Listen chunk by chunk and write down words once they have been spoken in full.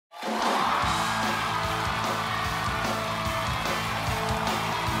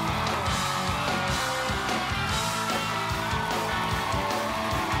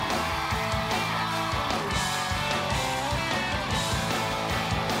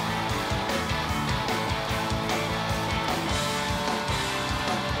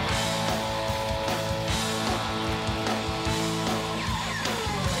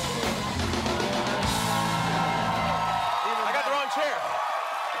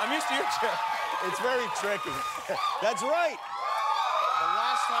I'm used to your chair. It's very tricky. That's right. The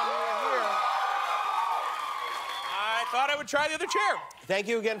last time we were here... I thought I would try the other chair. Thank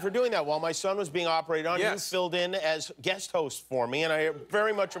you again for doing that. While my son was being operated on, you filled in as guest host for me, and I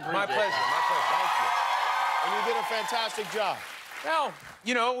very much appreciate it. My pleasure, my pleasure. Thank you. And you did a fantastic job. Well,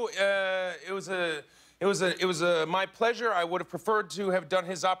 you know, it was my pleasure. I would have preferred to have done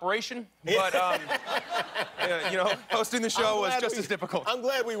his operation, but you know, hosting the show was just as difficult. I'm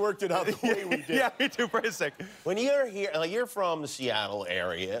glad we worked it out the way we did. Yeah, me too, for a second. When you're here, like you're from the Seattle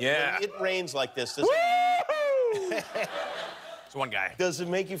area. Yeah. When it rains like this. It's one guy. Does it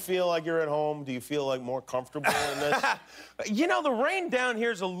make you feel like you're at home? Do you feel like more comfortable in this? You know, the rain down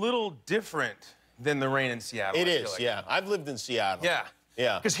here is a little different than the rain in Seattle. It is, yeah. I've lived in Seattle. Yeah.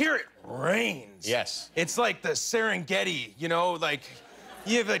 Yeah. Because here it rains. Yes. It's like the Serengeti, you know, like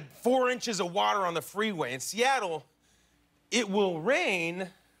you have like 4 inches of water on the freeway. In Seattle, it will rain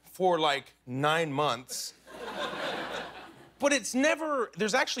for like 9 months. But it's never,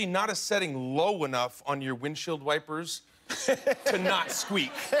 there's actually not a setting low enough on your windshield wipers to not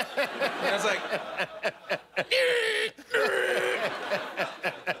squeak. And it's like...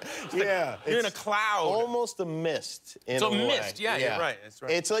 Yeah. You're in a cloud. Almost a mist. It's a mist, yeah, you're right. That's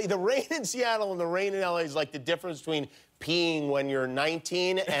right. It's like the rain in Seattle and the rain in LA is like the difference between peeing when you're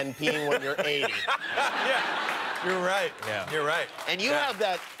 19 and peeing when you're 80. Yeah, you're right. Yeah. You're right. And you have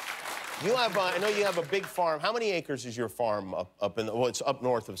that, you have, I know you have a big farm. How many acres is your farm up in, well, it's up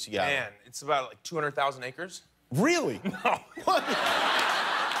north of Seattle? Man, it's about like 200,000 acres. Really? No. What?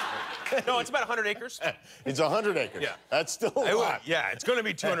 No, it's about 100 acres. It's 100 acres. Yeah. That's still a lot. Yeah, it's going to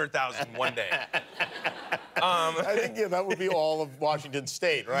be 200,000 one day. I think, yeah, that would be all of Washington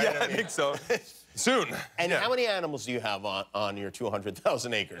State, right? Yeah, I think so. Soon. And how many animals do you have on your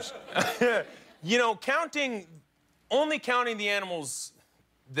 200,000 acres? You know, only counting the animals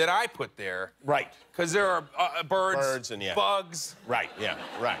that I put there. Right. Because there are birds and bugs. Right, yeah,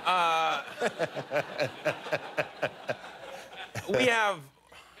 right. We have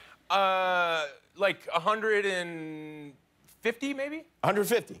like 150, maybe?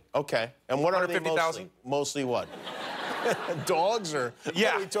 150, okay. And what are they mostly? Mostly what? Dogs or what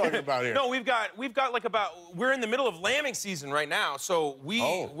are we talking about here? No, we've got like we're in the middle of lambing season right now, so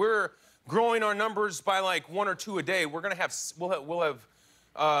we're growing our numbers by like 1 or 2 a day. We'll have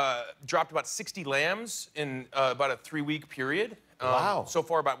dropped about 60 lambs in about a 3-week period. Wow. So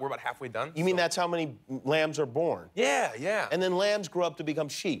far, we're about halfway done. You mean that's how many lambs are born? Yeah, yeah. And then lambs grow up to become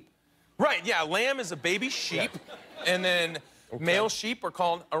sheep? Right, yeah. Lamb is a baby sheep, and then male sheep are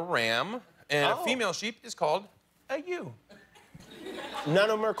called a ram, and a female sheep is called a ewe. None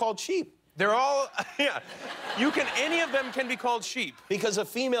of them are called sheep. They're all, yeah. Any of them can be called sheep. Because a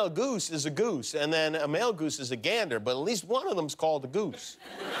female goose is a goose, and then a male goose is a gander, but at least one of them's called a goose.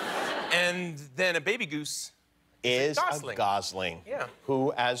 And then a baby goose is a gosling. Yeah.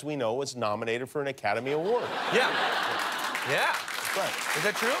 Who, as we know, was nominated for an Academy Award. Yeah. Yeah. Right. Is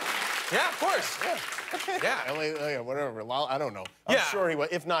that true? Yeah, of course. Yeah. Yeah. Whatever. I don't know. I'm sure he was.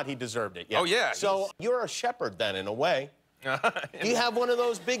 If not, he deserved it. Yeah. Oh, yeah. So you're a shepherd then, in a way. Do you have one of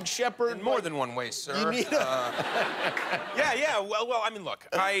those big shepherd? In more than one way, sir. You need yeah. Well, I mean, look,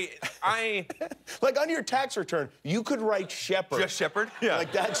 I like on your tax return, you could write shepherd. Just shepherd? Yeah.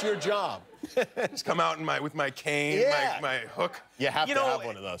 Like that's your job. Just come out with my cane, my hook. You have to have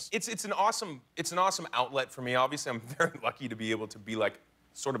one of those. It's an awesome outlet for me. Obviously, I'm very lucky to be able to be like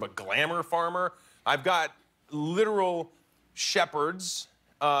sort of a glamour farmer. I've got literal shepherds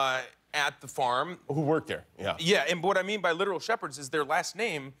at the farm. Who work there, yeah. Yeah, and what I mean by literal shepherds is their last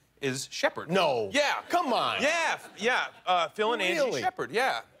name is Shepherd. No. Yeah. Come on. Yeah. Phil and Angie Shepherd,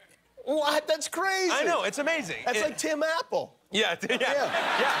 yeah. What? That's crazy. I know, it's amazing. That's like Tim Apple. Yeah. It's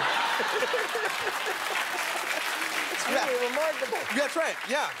really remarkable. That's right,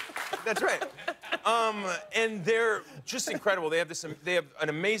 yeah. That's right. And they're just incredible. They have an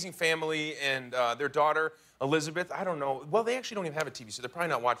amazing family, and their daughter, Elizabeth, I don't know. Well, they actually don't even have a TV, so they're probably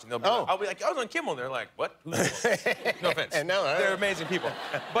not watching. They'll be like, I'll be like, I was on Kimmel. They're like, what? Who's this? No offense. They're amazing people.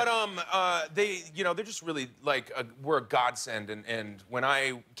 But they're just really like we're a godsend. And when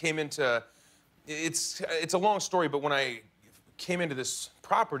I came into, it's a long story, but when I came into this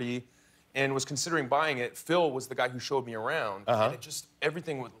property and was considering buying it, Phil was the guy who showed me around, and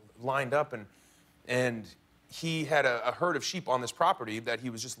everything was lined up, and he had a herd of sheep on this property that he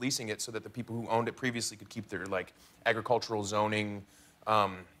was just leasing it so that the people who owned it previously could keep their like agricultural zoning,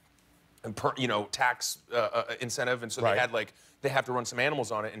 tax incentive, and so they had they have to run some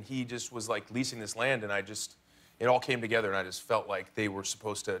animals on it, and he just was like leasing this land, and it all came together, and I just felt like they were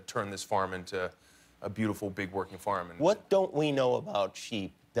supposed to turn this farm into a beautiful big working farm. And what don't we know about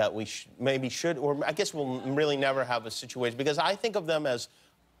sheep that we maybe should, or I guess we'll really never have a situation, because I think of them as,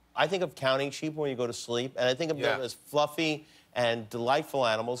 I think of counting sheep when you go to sleep, and I think of them as fluffy and delightful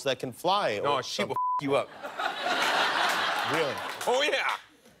animals that can fly. No, a sheep will you up. Really? Oh,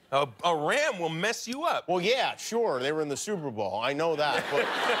 yeah. A ram will mess you up. Well, yeah, sure. They were in the Super Bowl. I know that. But...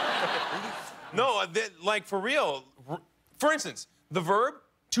 No, like, for real. For instance, the verb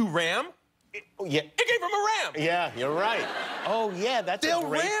to ram, it came from a ram. Yeah, you're right. Oh, yeah, that's a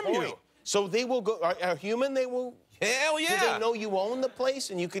great ram point. you. So they will go, are human, they will... Hell yeah. Do they know you own the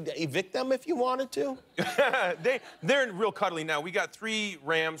place and you could evict them if you wanted to? They're real cuddly now. We got 3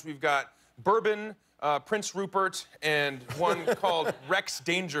 rams. We've got Bourbon, Prince Rupert, and one called Rex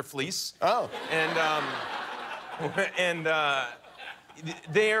Dangerfleece. Oh. And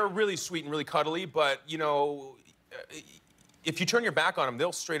they're really sweet and really cuddly, but, you know, if you turn your back on them,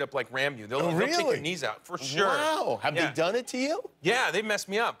 they'll straight up, like, ram you. They'll take your knees out, for sure. Wow. Have they done it to you? Yeah, they messed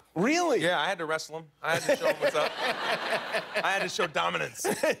me up. Really? Yeah, I had to wrestle them. I had to show them what's up. I had to show dominance.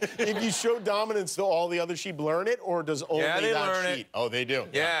 If you show dominance, do all the other sheep learn it, or does only that sheep? Oh, they do.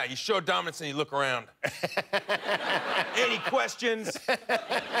 Yeah, you show dominance and you look around. Any questions? Really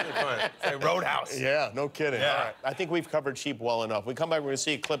fun. It's like Roadhouse. Yeah, no kidding. Yeah. All right. I think we've covered sheep well enough. We come back, we're going to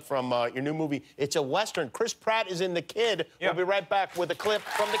see a clip from your new movie. It's a Western. Chris Pratt is in The Kid. We'll be right back with a clip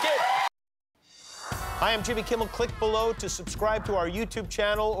from The Kid. Hi, I'm Jimmy Kimmel. Click below to subscribe to our YouTube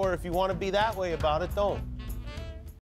channel, or if you want to be that way about it, don't.